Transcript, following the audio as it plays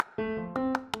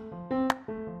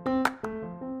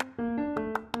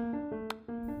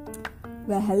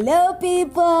Well, hello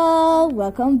people,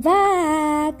 welcome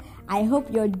back. I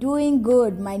hope you're doing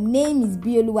good. My name is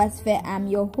Bioluwasfe. I'm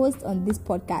your host on this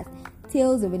podcast,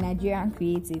 Tales of a Nigerian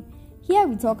Creative. Here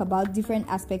we talk about different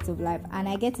aspects of life and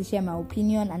I get to share my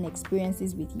opinion and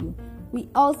experiences with you. We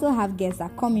also have guests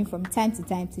that come in from time to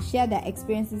time to share their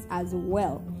experiences as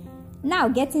well. Now,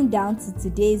 getting down to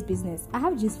today's business, I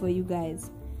have gist for you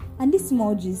guys. And this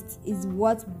small gist is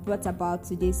what brought about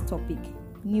today's topic,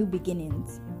 new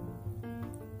beginnings.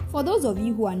 For those of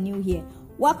you who are new here,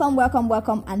 welcome,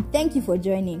 and thank you for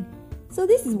joining. So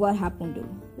this is what happened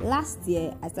though. Last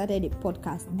year, I started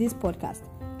this podcast,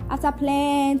 after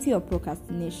plenty of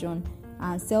procrastination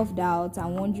and self-doubt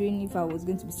and wondering if I was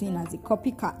going to be seen as a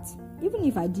copycat, even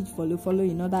if I did follow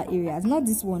in other areas, not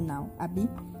this one now, Abby.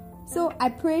 So I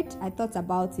prayed, I thought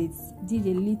about it, did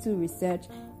a little research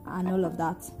and all of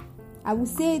that. I would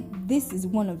say this is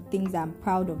one of the things I'm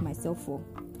proud of myself for.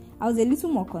 I was a little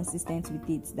more consistent with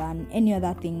it than any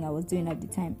other thing I was doing at the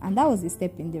time, and that was a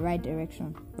step in the right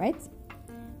direction, right?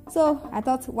 So I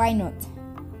thought, why not?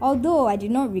 Although I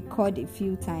did not record a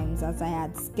few times as I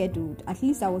had scheduled, at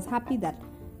least I was happy that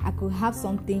I could have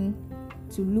something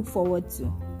to look forward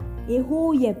to. A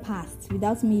whole year passed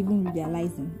without me even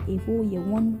realizing.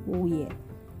 One whole year.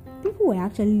 People were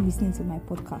actually listening to my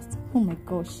podcast. Oh my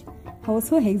gosh. I was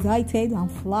so excited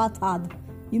and flattered,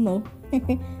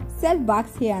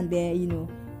 Setbacks here and there,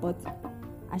 but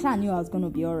I sure knew I was going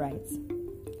to be alright.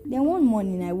 Then one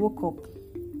morning I woke up,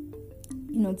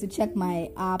 to check my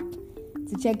app,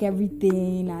 to check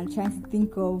everything and trying to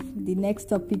think of the next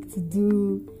topic to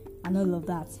do and all of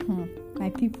that.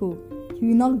 My people, you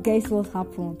will not guess what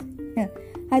happened.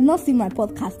 I had not seen my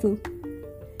podcast too.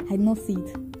 I had not seen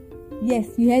it.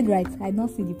 Yes, you heard right. I had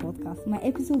not seen the podcast. My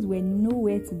episodes were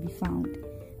nowhere to be found.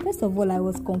 First of all, I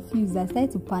was confused. I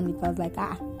started to panic. I was like,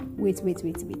 wait.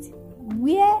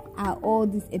 Where are all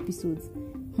these episodes?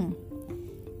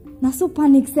 Now so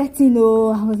panic setting.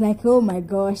 I was like, oh my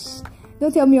gosh.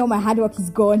 Don't tell me all my hard work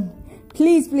is gone.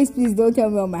 Please don't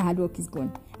tell me all my hard work is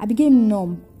gone. I became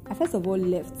numb. I first of all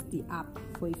left the app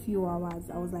for a few hours.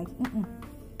 I was like,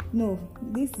 no,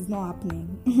 this is not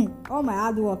happening. All my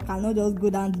hard work cannot just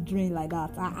go down the drain like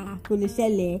that.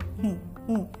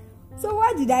 So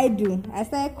what did I do? I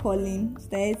started calling,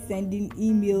 started sending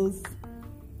emails,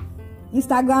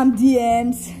 Instagram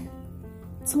DMs,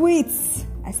 tweets.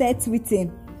 I started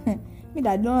tweeting. Me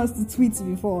that don't know to tweet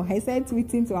before. I started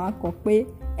tweeting to Uncle Pe.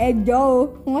 Hey Joe,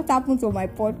 what happened to my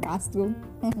podcast?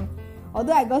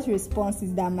 Although I got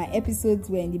responses that my episodes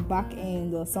were in the back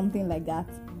end or something like that.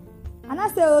 And I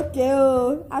said,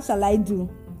 okay, how shall I do?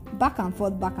 Back and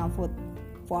forth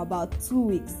for about 2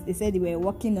 weeks. They said they were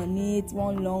working on it.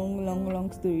 One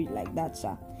long story like that.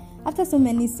 After so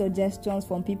many suggestions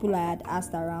from people I had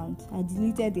asked around, I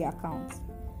deleted the account.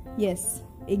 Yes,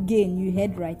 again, you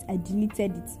heard right. I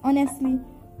deleted it. Honestly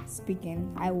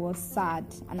speaking, I was sad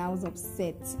and I was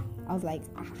upset. I was like,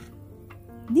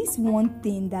 this one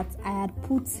thing that I had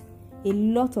put a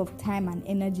lot of time and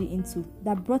energy into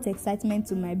that brought excitement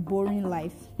to my boring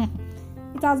life.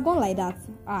 It has gone like that.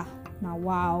 Now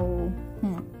wow.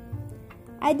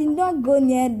 I did not go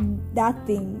near that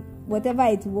thing, whatever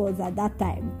it was at that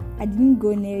time. I didn't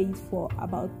go near it for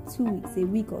about 2 weeks, a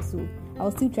week or so. I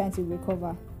was still trying to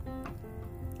recover.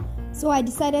 So I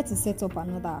decided to set up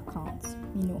another account,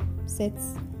 set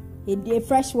a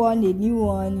fresh one, a new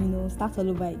one, start all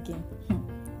over again.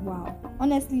 Wow.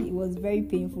 Honestly, it was very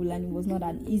painful and it was not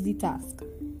an easy task.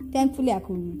 Thankfully, I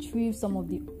could retrieve some of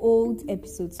the old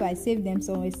episodes, so I saved them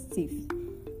somewhere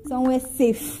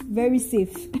safe. Very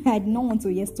safe. I did not want to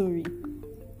hear story.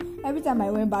 Every time I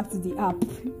went back to the app,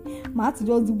 my heart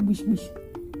just do wish.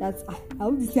 That's I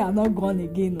hope this thing are not gone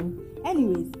again.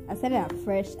 Anyways, I started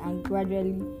afresh and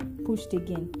gradually pushed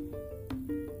again.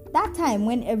 That time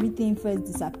when everything first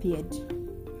disappeared,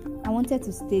 I wanted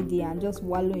to stay there and just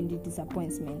wallow in the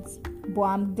disappointments. But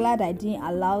I'm glad I didn't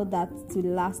allow that to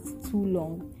last too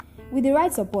long. With the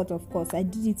right support, of course, I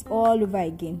did it all over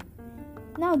again.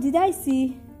 Now, did I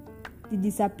see the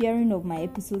disappearing of my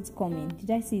episodes coming? Did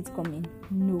I see it coming?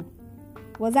 No.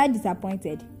 Was I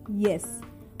disappointed? Yes.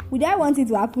 Would I want it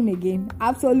to happen again?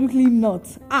 Absolutely not.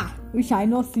 We shall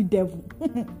not see devil.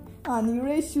 And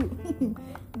erase you.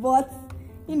 But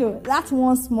that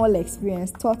one small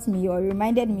experience taught me or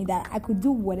reminded me that I could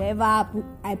do whatever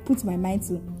I put my mind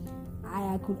to.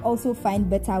 I could also find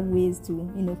better ways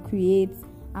to, create.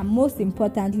 And most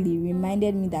importantly,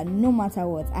 reminded me that no matter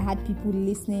what, I had people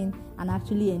listening and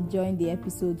actually enjoying the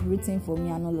episodes, rooting for me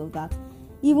and all of that.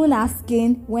 Even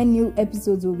asking when new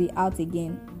episodes will be out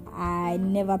again. I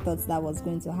never thought that was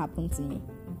going to happen to me.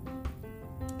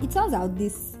 It turns out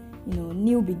this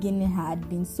new beginning had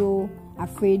been so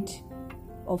afraid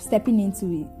of stepping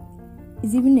into it,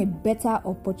 it's even a better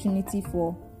opportunity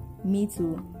for me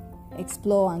to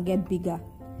explore and get bigger.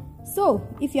 So,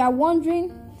 if you are wondering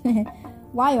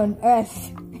why on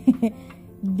earth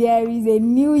there is a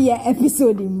New Year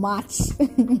episode in March,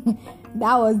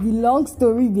 that was the long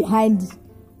story behind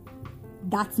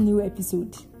that new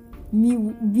episode.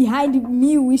 Behind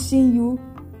me wishing you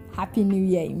Happy New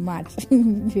Year in March.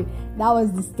 That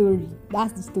was the story.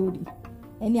 That's the story.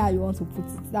 Anyhow you want to put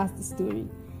it, that's the story.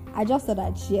 I just thought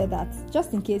I'd share that,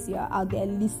 just in case you are out there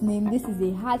listening. This is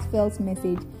a heartfelt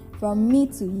message from me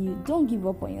to you. Don't give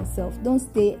up on yourself. Don't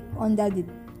stay under the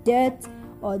dirt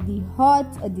or the hurt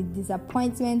or the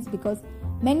disappointment, because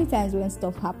many times when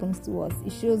stuff happens to us,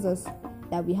 it shows us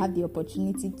that we have the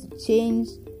opportunity to change,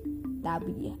 that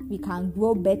we can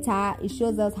grow better. It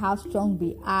shows us how strong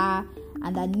we are,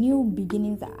 and that new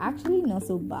beginnings are actually not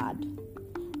so bad.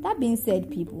 That being said,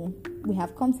 people, we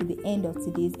have come to the end of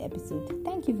today's episode.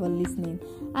 Thank you for listening,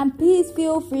 and please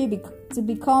feel free to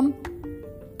become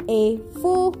a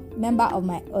full member of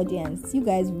my audience. You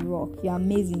guys rock. You're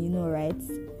amazing, right?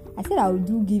 I said I will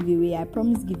do giveaway. I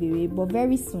promise giveaway, but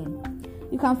very soon.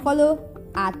 You can follow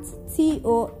at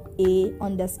TOA_NC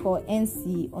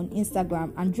on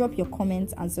Instagram and drop your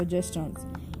comments and suggestions.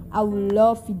 I would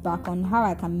love feedback on how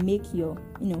I can make your,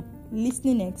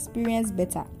 listening experience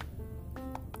better.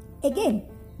 Again,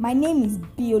 my name is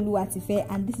Biolu Atife,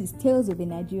 and this is Tales of a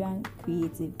Nigerian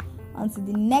Creative. Until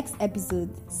the next episode,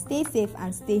 stay safe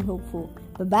and stay hopeful.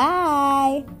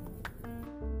 Bye-bye.